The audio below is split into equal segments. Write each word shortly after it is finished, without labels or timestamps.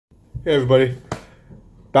Hey everybody,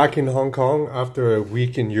 back in Hong Kong after a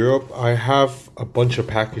week in Europe. I have a bunch of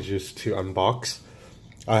packages to unbox.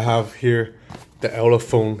 I have here the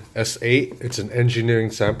Elephone S8. It's an engineering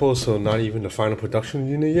sample, so not even the final production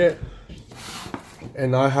unit yet.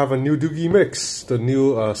 And I have a new Doogie Mix, the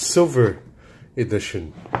new silver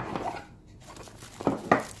edition.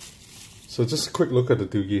 So just a quick look at the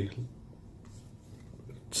Doogie.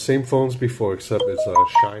 Same phones before, except it's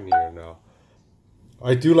shinier now.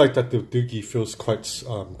 I do like that the Doogie feels quite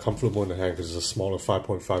comfortable in the hand because it's a smaller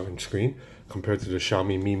 5.5 inch screen compared to the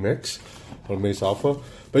Xiaomi Mi Mix or Mix Alpha.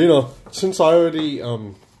 But you know, since I already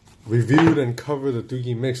reviewed and covered the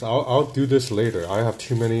Doogie Mix, I'll do this later. I have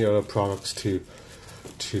too many other products to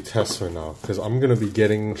test right now because I'm gonna be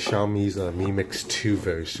getting Xiaomi's Mi Mix 2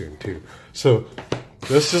 very soon too. So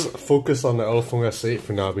let's just focus on the Elephone S8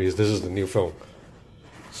 for now because this is the new phone.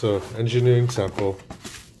 So engineering sample.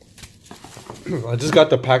 I just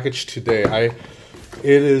got the package today.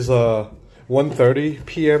 It is 1:30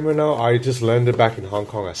 p.m. right now. I just landed back in Hong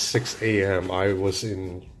Kong at 6 a.m. I was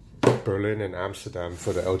in Berlin and Amsterdam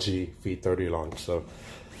for the LG V30 launch. So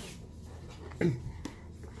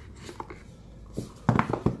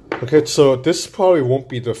okay, so this probably won't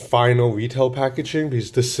be the final retail packaging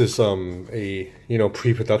because this is a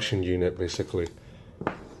pre-production unit basically.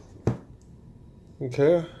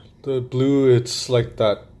 Okay, the blue, it's like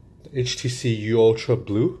that HTC U Ultra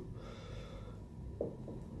Blue.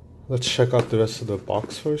 Let's check out the rest of the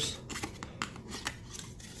box first.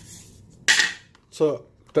 So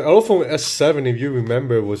the Elephone S7, if you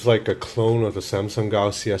remember, was like a clone of the Samsung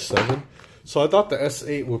Galaxy S7. So I thought the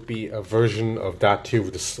S8 would be a version of that too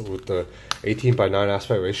with the 18:9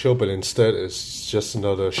 aspect ratio, but instead it's just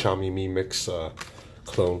another Xiaomi Mi Mix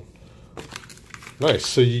clone. Nice.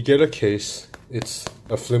 So you get a case. It's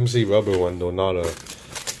a flimsy rubber one though, not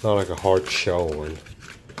like a hard shell one.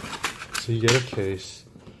 So you get a case.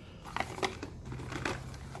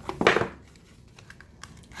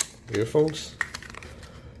 Earphones?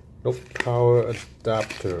 Nope. Power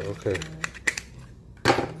adapter. Okay.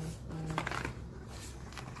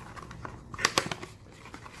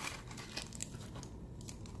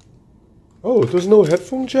 Oh, there's no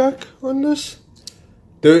headphone jack on this?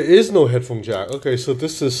 There is no headphone jack. Okay, so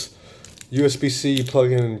this is USB-C. You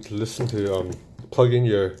plug in to listen to plug in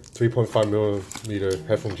your 3.5mm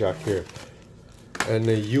headphone jack here, and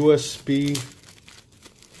the USB.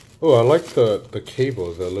 Oh, I like the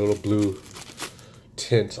cable, the little blue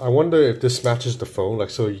tint. I wonder if this matches the phone, like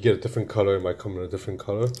so you get a different color, it might come in a different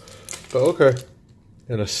color, but okay.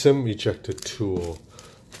 And a SIM ejector tool.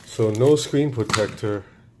 So no screen protector,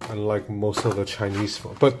 unlike most of the Chinese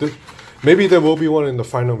phones, but maybe there will be one in the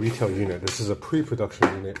final retail unit. This is a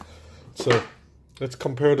pre-production unit. So let's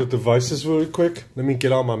compare the devices really quick. Let me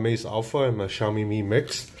get out my Mix Alpha and my Xiaomi Mi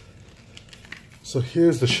Mix. So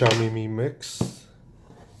here's the Xiaomi Mi Mix.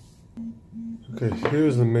 Okay,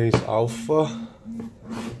 here's the Mix Alpha.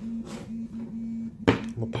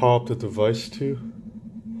 I'm gonna power up the device too.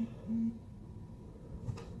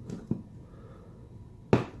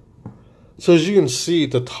 So as you can see,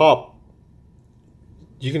 the top,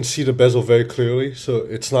 you can see the bezel very clearly. So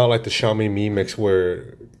it's not like the Xiaomi Mi Mix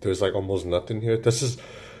where there's like almost nothing here. This is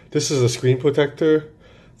a screen protector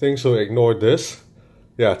thing, so ignore this.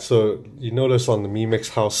 Yeah, so you notice on the Mi Mix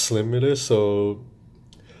how slim it is. So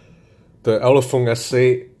the Elephone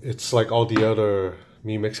S8, it's like all the other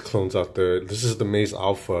Mi Mix clones out there. This is the Mix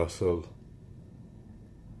Alpha, so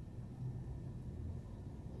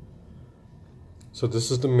this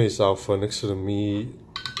is the Mix Alpha next to the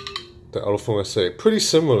Elephone S8. Pretty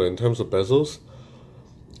similar in terms of bezels.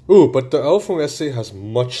 Ooh, but the Elephone S8 has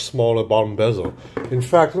much smaller bottom bezel. In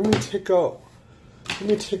fact, let me take out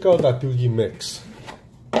that Doogie Mix.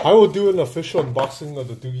 I will do an official unboxing of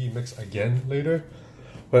the Doogie Mix again later.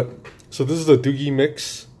 But so this is the Doogie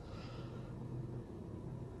Mix.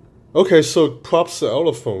 Okay, so props to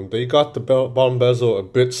Elephone. They got the bottom bezel a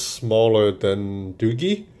bit smaller than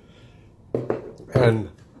Doogie, and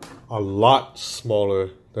a lot smaller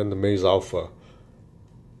than the Mix Alpha.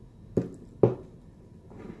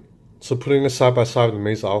 So putting it side by side with the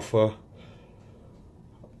Mix Alpha,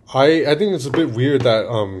 I think it's a bit weird that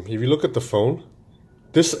if you look at the phone,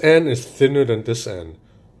 this end is thinner than this end.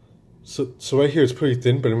 So right here it's pretty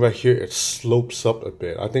thin, but right here it slopes up a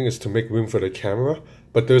bit. I think it's to make room for the camera,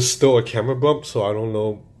 but there's still a camera bump, so I don't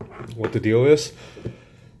know what the deal is.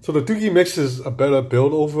 So the Doogie Mix is a better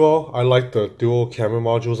build overall. I like the dual camera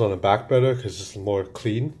modules on the back better because it's more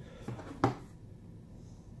clean.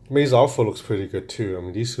 Mix Alpha looks pretty good too. I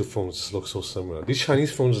mean, these two phones just look so similar. These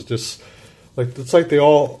Chinese phones are just Like it's like they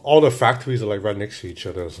all the factories are like right next to each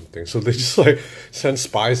other or something. So they just like send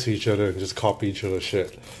spies to each other and just copy each other's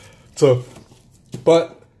shit. So,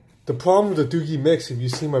 but the problem with the Doogie Mix, if you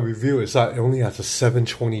see my review, is that it only has a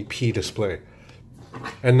 720p display.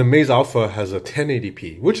 And the Maze Alpha has a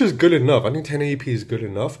 1080p, which is good enough. I think 1080p is good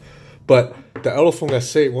enough. But the Elephone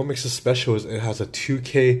S8, what makes it special is it has a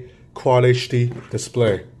 2K Quad HD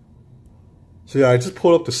display. So yeah, I just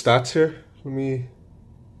pulled up the stats here.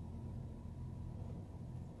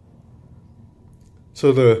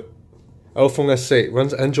 So the Elephone S8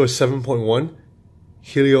 runs Android 7.1,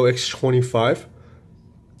 Helio X25,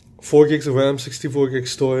 4 gigs of RAM, 64 gig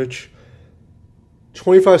storage,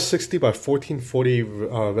 2560 by 1440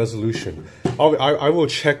 resolution. I will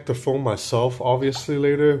check the phone myself, obviously,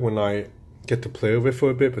 later when I get to play with it for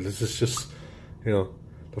a bit, but this is just, you know,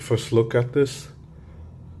 the first look at this.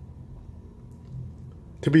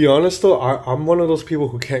 To be honest though, I'm one of those people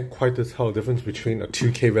who can't quite tell the difference between a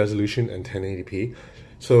 2K resolution and 1080p.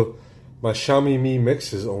 So my Xiaomi Mi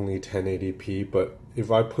Mix is only 1080p, but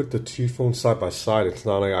if I put the two phones side by side, it's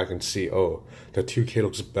not like I can see, oh, the 2K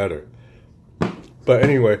looks better. But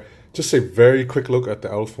anyway, just a very quick look at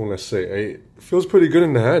the Elephone S8. It feels pretty good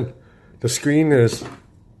in the hand. The screen is,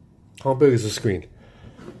 how big is the screen?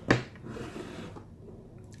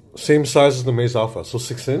 Same size as the Maze Alpha, so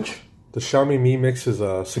 6-inch. The Xiaomi Mi Mix is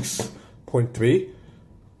 6.3,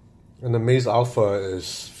 and the Maze Alpha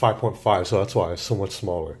is 5.5, so that's why it's so much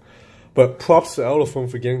smaller. But props to Elephone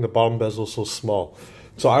for getting the bottom bezel so small.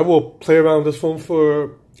 So I will play around with this phone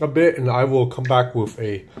for a bit, and I will come back with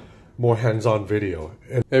a more hands-on video.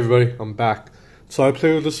 And hey everybody, I'm back. So I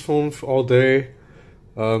played with this phone for all day.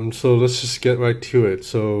 So let's just get right to it.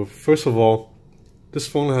 So first of all, this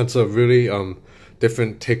phone has a really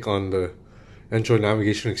different take on the Android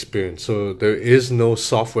navigation experience. So there is no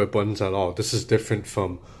software buttons at all. This is different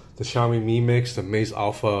from the Xiaomi Mi Mix, the Maze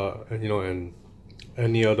Alpha, you know, and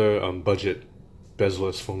any other budget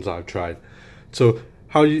bezel-less phones I've tried. So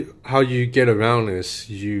how you get around is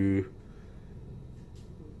you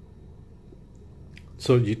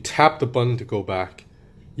tap the button to go back.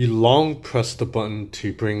 You long press the button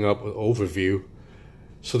to bring up an overview.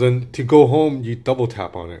 So then to go home, you double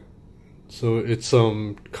tap on it. So it's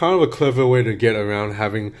kind of a clever way to get around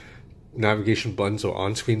having navigation buttons or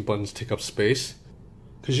on-screen buttons take up space.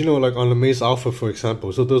 Because you know, like on the Maze Alpha, for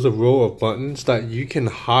example, so there's a row of buttons that you can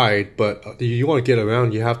hide, but you want to get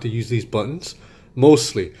around, you have to use these buttons.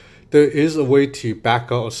 Mostly. There is a way to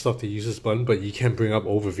back out of stuff to use this button, but you can't bring up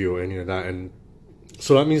overview or any of that. And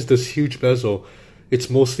so that means this huge bezel, it's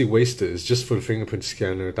mostly wasted. It's just for the fingerprint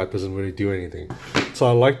scanner. That doesn't really do anything. So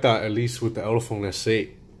I like that, at least with the Elephone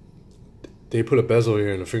S8. They put a bezel here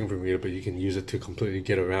in the fingerprint reader, but you can use it to completely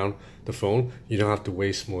get around the phone. You don't have to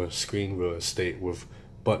waste more screen real estate with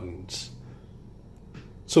buttons.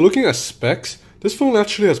 So looking at specs, this phone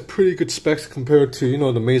actually has pretty good specs compared to, you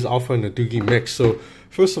know, the Maze Alpha and the Doogie Mix. So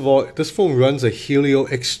first of all, this phone runs a Helio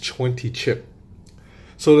X20 chip.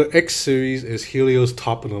 So the X series is Helio's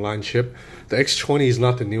top of the line chip. The X20 is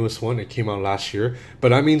not the newest one. It came out last year, but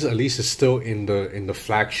that means at least it's still in the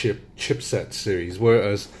flagship chipset series.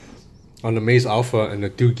 Whereas on the Maze Alpha and the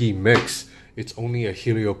Doogie Mix, it's only a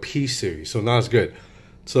Helio P series, so not as good.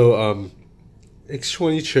 So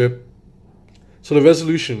X20 chip. So the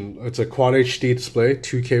resolution, it's a Quad HD display,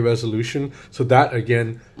 2K resolution. So that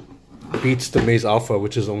again beats the Maze Alpha,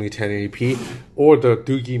 which is only 1080p, or the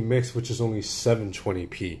Doogie Mix, which is only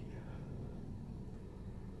 720p.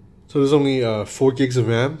 So there's only 4 gigs of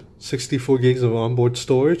RAM, 64 gigs of onboard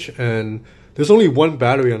storage, and there's only one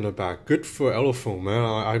battery on the back. Good for Elephone,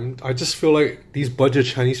 man. I just feel like these budget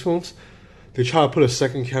Chinese phones, they try to put a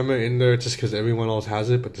second camera in there just because everyone else has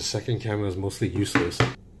it, but the second camera is mostly useless.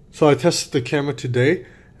 So I tested the camera today,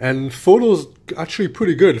 and photos actually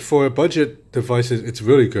pretty good for a budget device. It's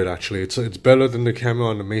really good actually. It's better than the camera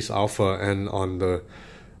on the Maze Alpha and on the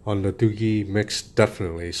Doogie Mix,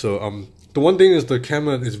 definitely. So the one thing is the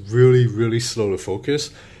camera is really slow to focus,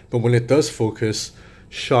 but when it does focus,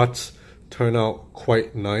 shots turn out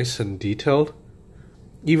quite nice and detailed.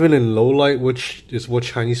 Even in low light, which is what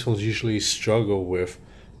Chinese phones usually struggle with,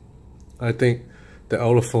 I think the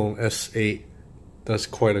Elephone S8 does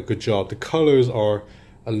quite a good job. The colors are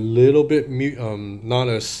a little bit not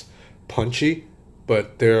as punchy,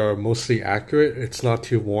 but they're mostly accurate. It's not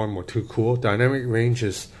too warm or too cool. Dynamic range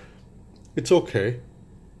it's okay.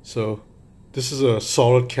 So this is a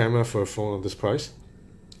solid camera for a phone of this price.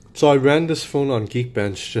 So I ran this phone on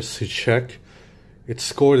Geekbench just to check. It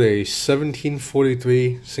scored a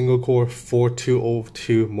 1743 single core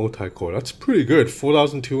 4202 multi-core. That's pretty good.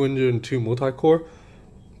 4202 multi-core.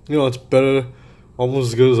 You know, it's better almost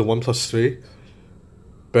as good as a OnePlus 3.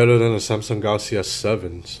 Better than a Samsung Galaxy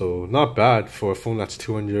S7, so not bad for a phone that's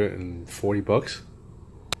 $240.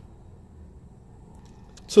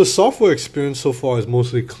 So the software experience so far is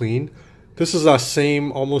mostly clean. This is that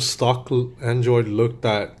same almost stock Android look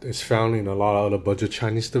that is found in a lot of other budget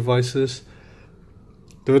Chinese devices.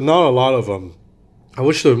 There are not a lot of I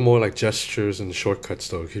wish there were more like gestures and shortcuts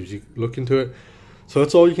though, if you look into it. So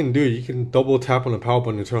that's all you can do. You can double tap on the power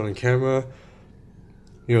button to turn on the camera.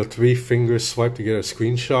 3 fingers swipe to get a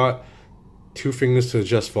screenshot. 2 fingers to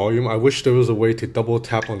adjust volume. I wish there was a way to double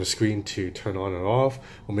tap on the screen to turn on and off,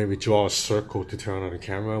 or maybe draw a circle to turn on the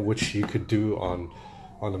camera, which you could do on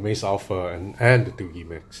the Mace Alpha and the Doogie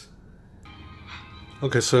Mix.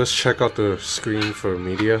 Okay, so let's check out the screen for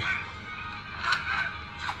media.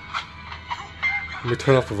 Let me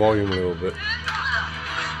turn off the volume a little bit.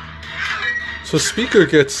 So speaker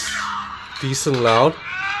gets decent loud.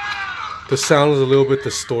 The sound is a little bit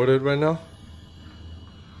distorted right now.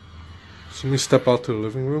 So let me step out to the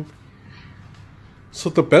living room. So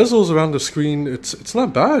the bezels around the screen, it's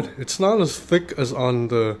not bad. It's not as thick as on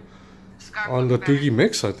the Doogie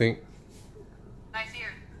Mix, I think. Nice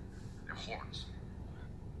ear. Your horns.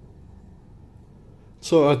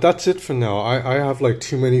 So that's it for now. I have like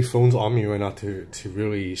too many phones on me right now to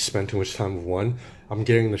really spend too much time with one. I'm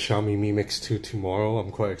getting the Xiaomi Mi Mix 2 tomorrow.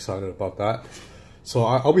 I'm quite excited about that. So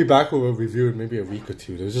I'll be back with a review in maybe a week or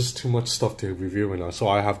two. There's just too much stuff to review right now. So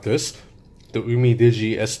I have this, the Umi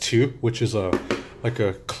Digi S2, which is like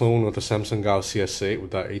a clone of the Samsung Galaxy S8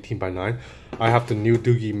 with that 18:9. I have the new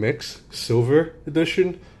Doogie Mix Silver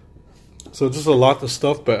Edition. So just a lot of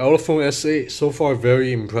stuff, but Elephone S8 so far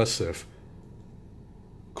very impressive.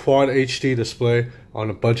 Quad HD display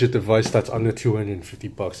on a budget device that's under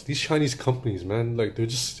 $250. These Chinese companies, man, like they're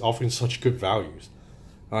just offering such good values.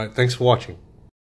 Alright, thanks for watching.